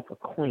felt like a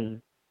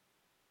queen.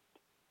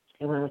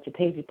 And when I went to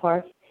Paisley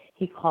Park,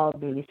 he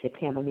called me and he said,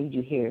 Pam, I need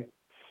you here.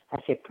 I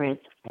said, Prince,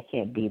 I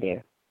can't be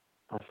there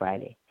on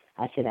Friday.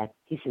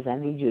 He says, I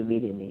need you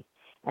immediately.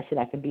 I said,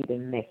 I can be there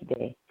the next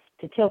day.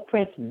 To tell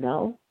Prince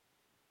no,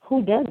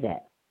 who does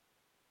that?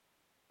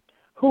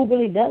 Who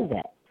really does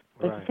that?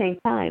 But right. At the same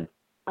time,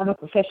 I'm a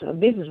professional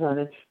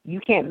businesswoman. You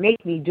can't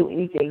make me do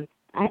anything.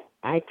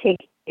 I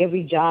take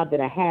every job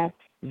that I have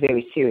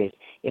very serious.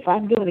 If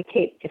I'm doing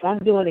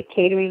a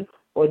catering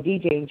or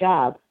DJing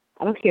job,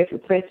 I don't care if you're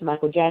Prince,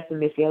 Michael Jackson,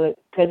 Missy Elliott,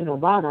 President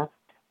Obama.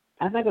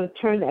 I'm not going to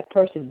turn that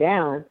person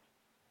down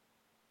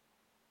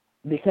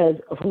because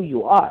of who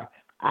you are.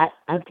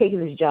 I'm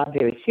taking this job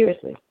very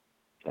seriously.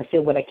 I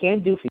said, what I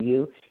can do for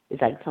you is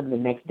I can come the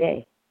next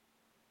day.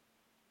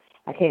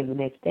 I came the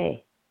next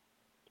day.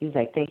 He was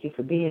like, thank you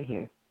for being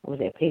here. I was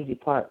at Paisley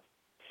Park.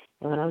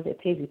 And when I was at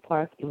Paisley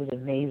Park, it was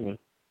amazing.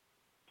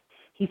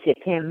 He said,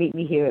 Pam, meet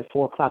me here at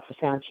 4 o'clock for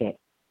sound check.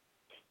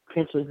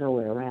 Prince was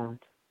nowhere around.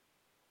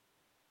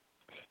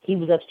 He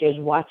was upstairs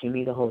watching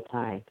me the whole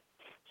time.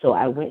 So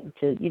I went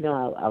to,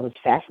 I was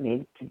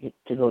fascinated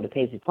to go to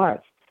Paisley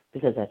Park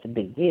because that's a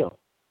big deal.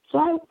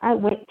 So I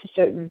went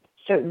to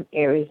certain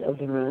areas of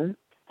the room.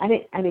 I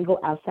didn't go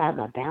outside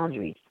my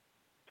boundaries.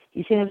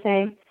 You see what I'm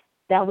saying?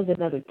 That was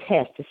another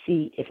test to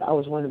see if I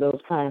was one of those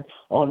kind,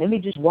 oh, let me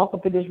just walk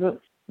up in this room.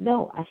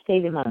 No, I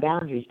stayed in my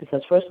boundaries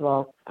because, first of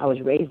all, I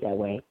was raised that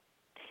way.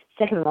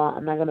 Second of all,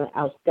 I'm not going to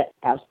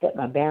outstep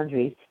my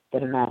boundaries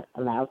that are not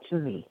allowed to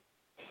me.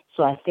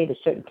 So I stayed a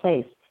certain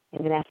place.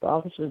 And then after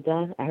all this was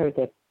done, I heard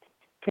that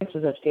Prince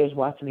was upstairs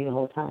watching me the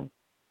whole time.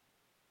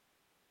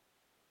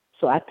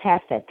 So I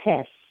passed that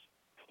test,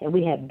 and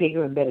we had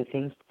bigger and better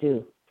things to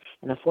do.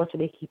 And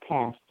unfortunately, he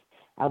passed.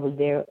 I was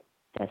there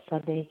that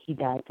Sunday. He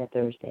died that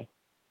Thursday.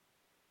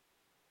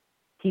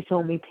 He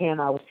told me, Pam,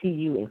 I will see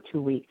you in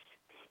 2 weeks.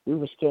 We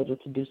were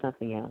scheduled to do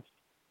something else.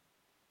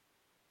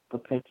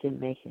 But Prince didn't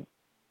make it.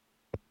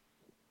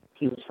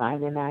 He was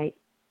fine that night.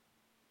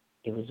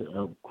 It was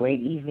a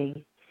great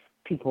evening.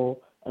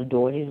 People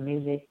adored his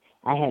music.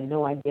 I had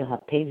no idea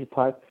how Paisley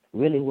Park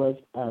really was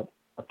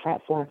a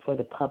platform for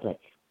the public.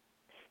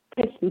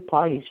 Prince threw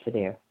parties for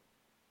there.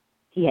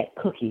 He had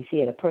cookies. He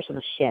had a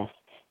personal chef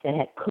that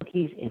had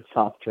cookies and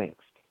soft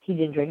drinks. He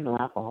didn't drink no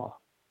alcohol.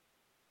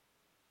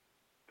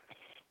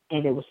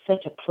 And it was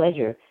such a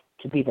pleasure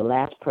to be the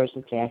last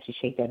person to actually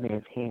shake that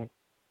man's hand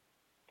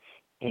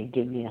and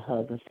give me a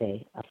hug and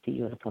say, I'll see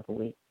you in a couple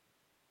of weeks.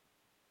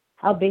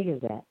 How big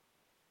is that?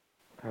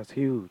 That's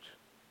huge.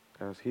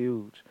 That's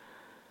huge.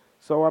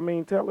 So, I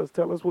mean, tell us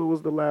what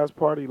was the last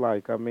party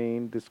like? I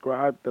mean,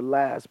 describe the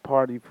last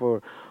party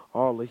for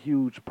all the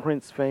huge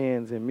Prince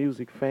fans and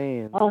music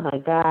fans. Oh my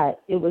God,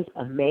 it was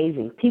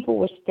amazing. People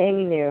were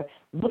standing there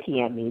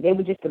looking at me. They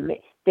were just,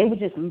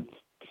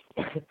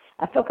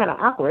 I felt kind of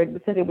awkward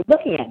because they were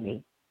looking at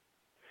me.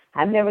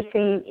 I've never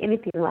seen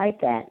anything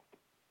like that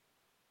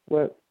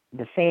where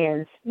the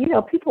fans,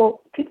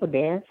 people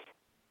dance,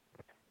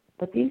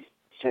 but these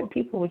certain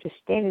people were just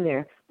standing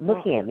there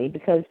looking at me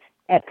because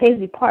at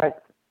Paisley Park,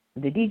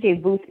 the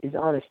DJ booth is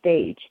on the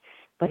stage,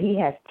 but he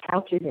has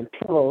couches and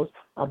pillows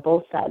on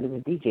both sides of the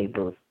DJ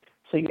booth,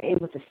 so you're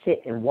able to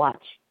sit and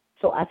watch.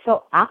 So I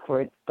felt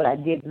awkward, but I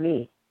did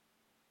me.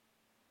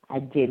 I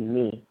did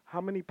me.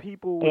 How many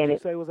people would you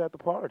say was at the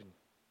party?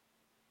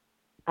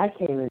 I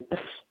can't even.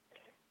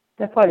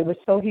 That party was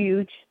so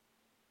huge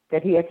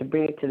that he had to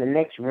bring it to the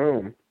next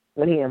room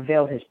when he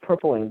unveiled his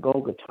purple and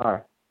gold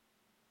guitar,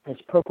 his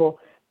purple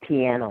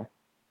piano.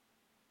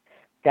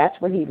 That's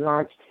when he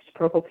launched his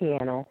purple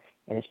piano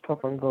and his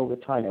purple and gold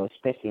guitar that was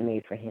specially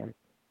made for him.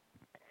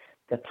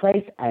 The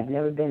place, I've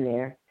never been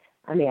there.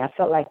 I mean, I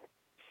felt like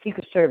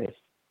Secret Service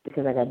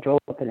because I got drove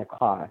up in a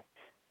car.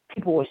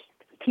 People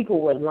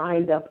were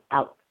lined up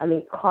out. I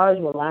mean, cars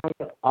were lined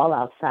up all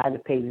outside the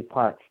Paisley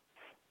Park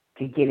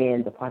to get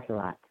in the parking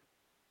lot.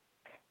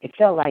 It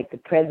felt like the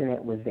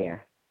president was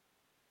there.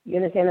 You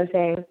understand what I'm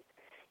saying?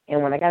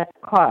 And when I got in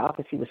the car, all I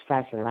could see was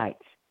flashing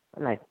lights.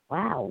 I'm like,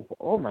 wow,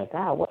 oh my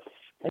God, what?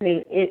 I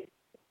mean,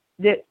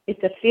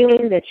 it's a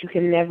feeling that you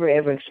can never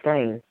ever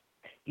explain.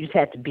 You just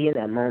have to be in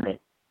that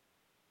moment.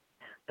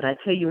 But I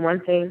tell you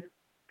one thing,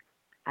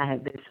 I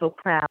have been so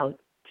proud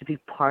to be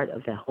part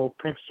of that whole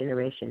Prince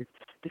generation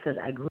because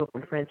I grew up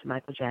on Prince and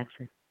Michael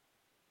Jackson.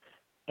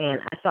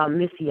 And I thought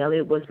Missy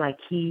Elliott was my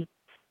key,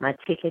 my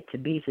ticket to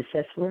be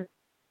successful,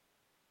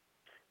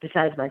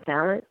 besides my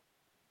talent.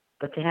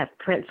 But to have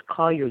Prince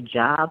call your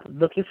job,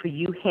 looking for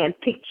you,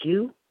 handpicked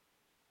you,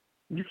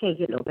 you can't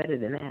get no better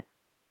than that.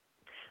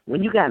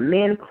 When you got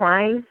men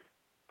crying,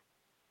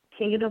 you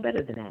can't get no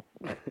better than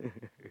that.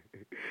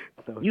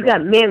 You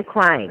got men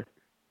crying.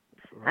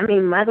 I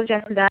mean, Michael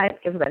Jackson died,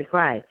 everybody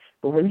cried.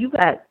 But when you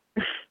got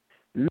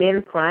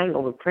men crying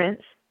over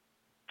Prince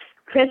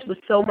was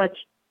so much,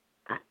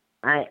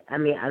 I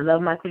mean, I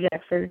love Michael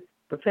Jackson,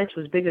 but Prince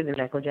was bigger than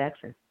Michael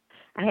Jackson.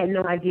 I had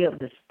no idea of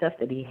the stuff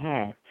that he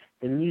had,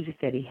 the music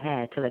that he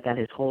had, till I got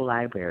his whole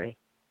library.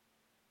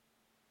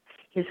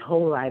 His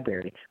whole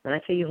library. When I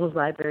tell you his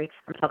library,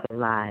 I'm talking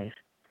live,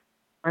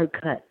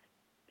 uncut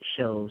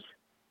shows,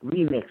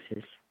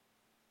 remixes,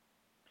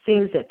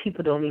 things that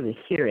people don't even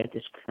hear at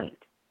this point.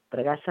 But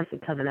I got something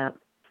coming up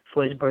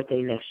for his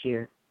birthday next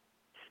year.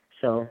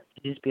 So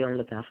just be on the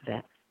lookout for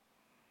that.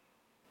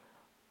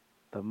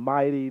 The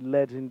mighty,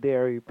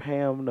 legendary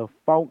Pam the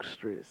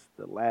Funkstress,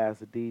 the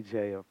last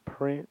DJ of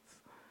Prince.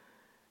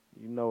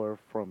 You know her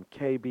from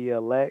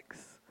KBLX.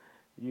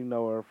 You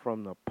know her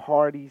from the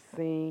party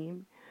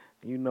scene.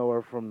 You know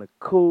her from the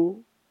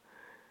Cool.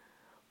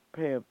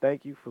 Pam,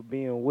 thank you for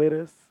being with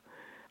us.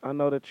 I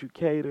know that you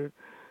cater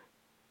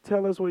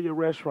Tell us where your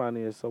restaurant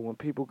is so when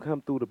people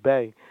come through the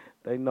Bay,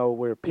 they know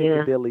where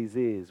Piccadilly's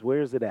is.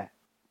 Where is it at?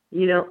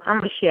 You know,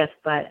 I'm a chef,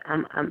 but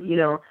I'm you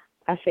know,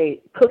 I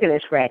say cooking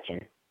and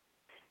scratching.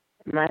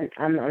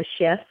 I'm a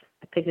chef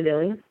at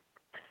Piccadilly.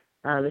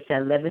 It's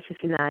at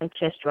 1159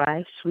 Chest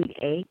Drive, Suite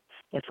A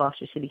in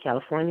Foster City,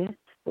 California.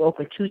 We're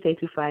open Tuesday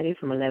through Friday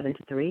from 11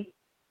 to 3,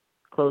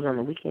 closed on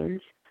the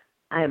weekends.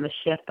 I am a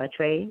chef by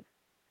trade,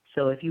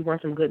 so if you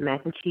want some good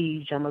mac and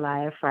cheese,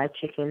 jambalaya, fried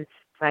chicken,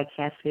 fried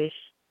catfish,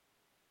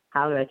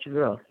 holler at your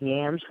girl.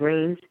 Yams,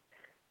 greens,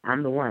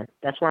 I'm the one.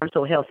 That's why I'm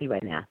so healthy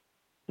right now.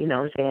 You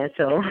know what I'm saying?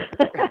 So,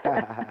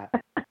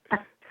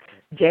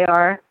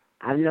 JR,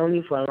 I've known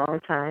you for a long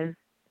time.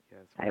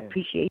 Yes, I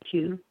appreciate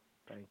you.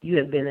 Thank you.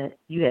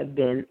 You have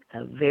been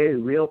a very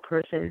real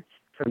person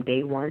from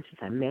day one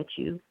since I met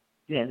you.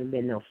 You haven't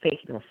been no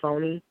fake, no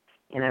phony,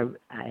 and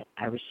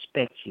I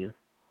respect you.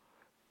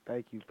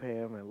 Thank you,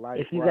 Pam, and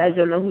likewise. If you guys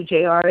don't know who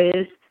JR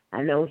is,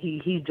 I know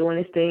he's doing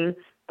his thing,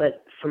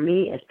 but for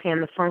me, as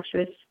Pam the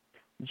Funkstress,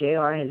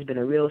 JR has been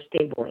a real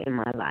staple in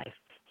my life.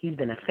 He's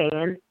been a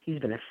fan, he's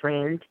been a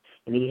friend,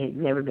 and he has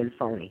never been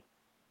phony.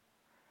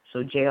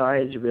 So JR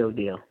is the real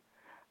deal.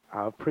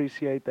 I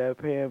appreciate that,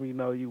 Pam. You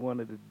know, you one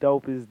of the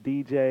dopest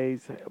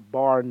DJs,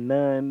 bar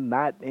none,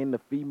 not in the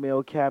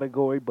female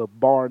category, but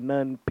bar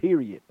none,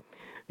 period.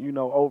 You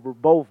know, over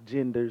both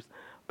genders.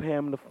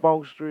 Pam the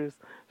Funkstress,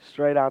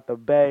 straight out the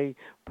Bay.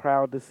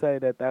 Proud to say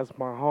that that's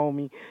my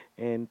homie,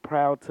 and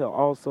proud to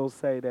also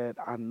say that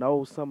I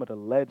know some of the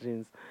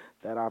legends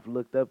that I've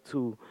looked up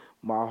to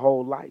my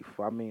whole life.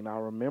 I mean, I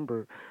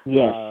remember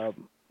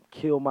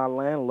Kill My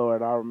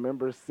Landlord. I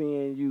remember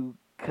seeing you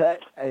cut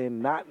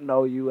and not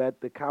know you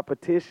at the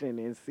competition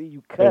and see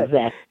you cut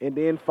and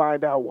then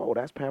find out, whoa,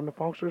 that's Pam the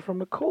Funkstress from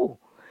the Cool.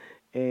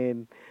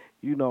 And,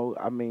 you know,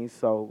 I mean,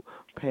 so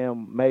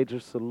Pam, major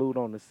salute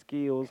on the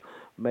skills,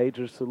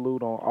 major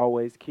salute on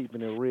always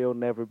keeping it real,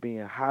 never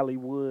being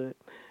Hollywood,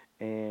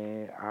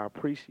 and I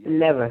appreciate it.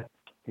 Never.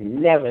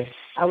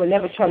 I would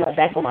never turn my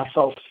back on my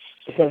folks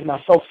because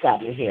my folks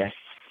got me here.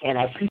 And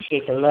I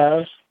appreciate the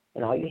love,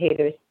 and all you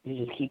haters,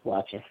 you just keep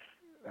watching.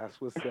 That's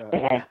what's up.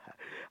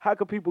 How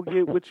can people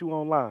get with you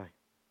online?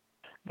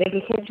 They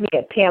can catch me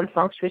at Pam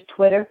Funkstress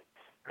Twitter,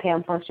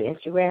 Pam Funkstress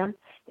Instagram,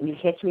 and you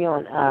can catch me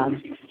on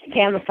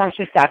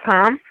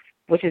PamTheFunkstress.com,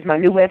 which is my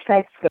new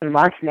website. It's going to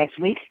launch next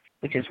week,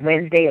 which is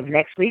Wednesday of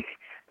next week,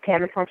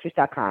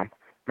 PamTheFunkstress.com.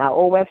 My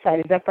old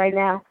website is up right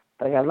now,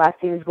 but I got a lot of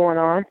things going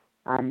on.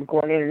 I'm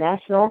going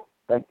international,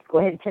 but go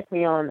ahead and check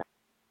me out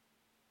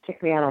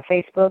on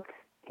Facebook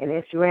and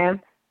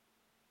Instagram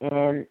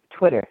and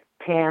Twitter,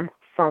 Pam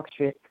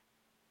Funkstress,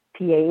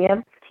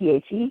 PamTheFunkstress,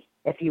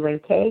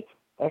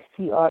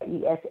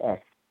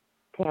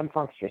 Pam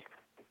Funkstress.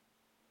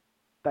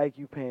 Thank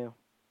you, Pam.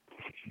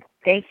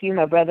 Thank you,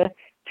 my brother.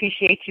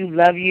 Appreciate you,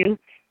 love you,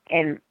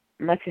 and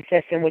much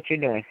success in what you're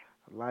doing.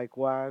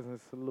 Likewise, and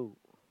salute.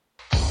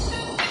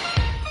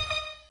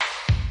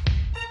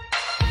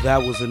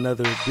 That was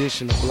another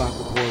edition of Block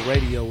Report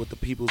Radio with the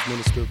People's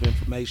Minister of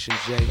Information,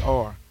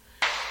 JR.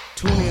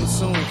 Tune in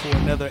soon for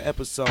another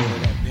episode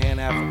of that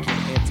Pan-African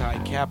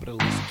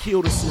anti-capitalist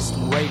Kill the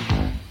System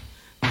Radio.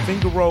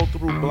 Finger roll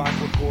through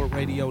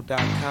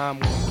blockreportradio.com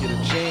when you get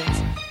a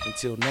chance.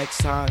 Until next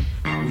time,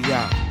 we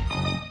out.